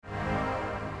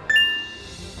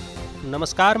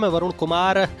नमस्कार, मैं वरुण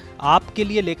कुमार आपके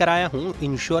लिए लेकर आया हूं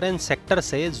इंश्योरेंस सेक्टर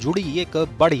से जुड़ी एक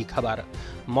बड़ी खबर।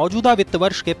 मौजूदा वित्त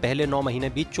वर्ष के पहले 9 महीने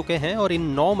बीत चुके हैं और इन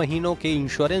 9 महीनों के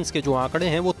इंश्योरेंस के जो आंकड़े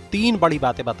हैं वो 3 बड़ी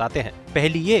बातें बताते हैं।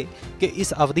 पहली ये कि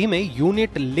इस अवधि में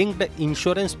यूनिट लिंक्ड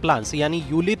इंश्योरेंस प्लान्स यानी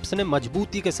यूलिप्स ने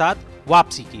मजबूती के साथ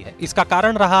वापसी की है। इसका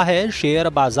कारण रहा है शेयर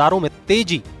बाजारों में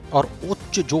तेजी और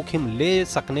उच्च जोखिम ले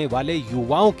सकने वाले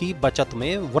युवाओं की बचत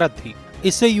में वृद्धि।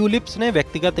 इससे यूलिप्स ने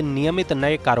व्यक्तिगत नियमित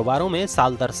नए कारोबारों में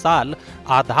साल दर साल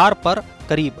आधार पर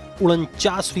करीब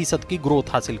 49% की ग्रोथ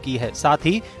हासिल की है। साथ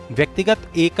ही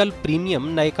व्यक्तिगत एकल प्रीमियम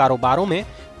नए कारोबारों में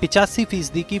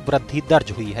 85% की वृद्धि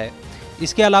दर्ज हुई है।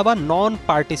 इसके अलावा नॉन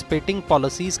पार्टिसिपेटिंग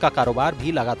पॉलिसीज का कारोबार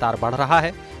भी लगातार बढ़ रहा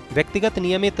है। व्यक्तिगत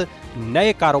नियमित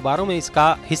नए कारोबारों में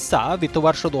इसका हिस्सा वित्त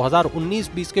वर्ष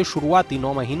 2019-20 के शुरुआती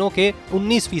 9 महीनों के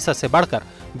 19% से बढ़कर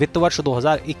वित्त वर्ष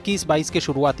 2021-22 के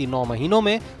शुरुआती 9 महीनों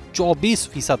में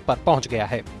 24% पर पहुंच गया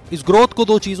है। इस ग्रोथ को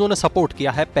 2 चीजों ने सपोर्ट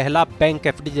किया है। पहला, बैंक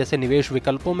एफडी जैसे निवेश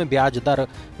विकल्पों में ब्याज दर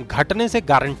घटने से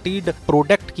गारंटीड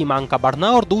प्रोडक्ट की मांग का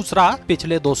बढ़ना और दूसरा,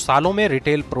 पिछले 2 सालों में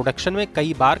रिटेल प्रोडक्शन में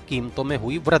कई बार कीमतों में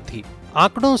हुई वृद्धि।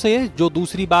 आंकड़ों से जो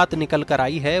दूसरी बात निकल कर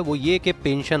आई है वो ये कि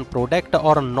पेंशन प्रोडक्ट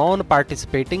और नॉन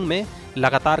पार्टिसिपेटिंग में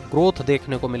लगातार ग्रोथ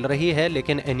देखने को मिल रही है,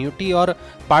 लेकिन एन्युटी और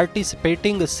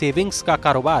पार्टिसिपेटिंग सेविंग्स का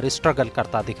कारोबार स्ट्रगल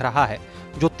करता दिख रहा है।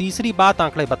 जो तीसरी बात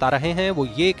आंकड़े बता रहे हैं वो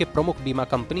ये कि प्रमुख बीमा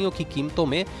कंपनियों की कीमतों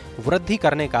में वृद्धि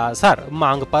करने का असर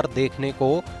मांग पर देखने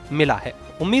को मिला है।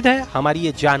 उम्मीद है हमारी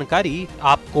ये जानकारी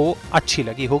आपको अच्छी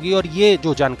लगी होगी और ये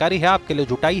जो जानकारी है आपके लिए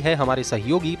जुटाई है हमारे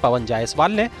सहयोगी पवन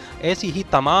जायसवाल ने। ऐसी ही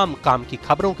तमाम काम की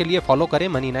खबरों के लिए फॉलो करें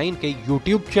मनी 9 के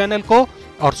YouTube चैनल को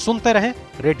और सुनते रहें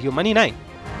रेडियो मनी 9।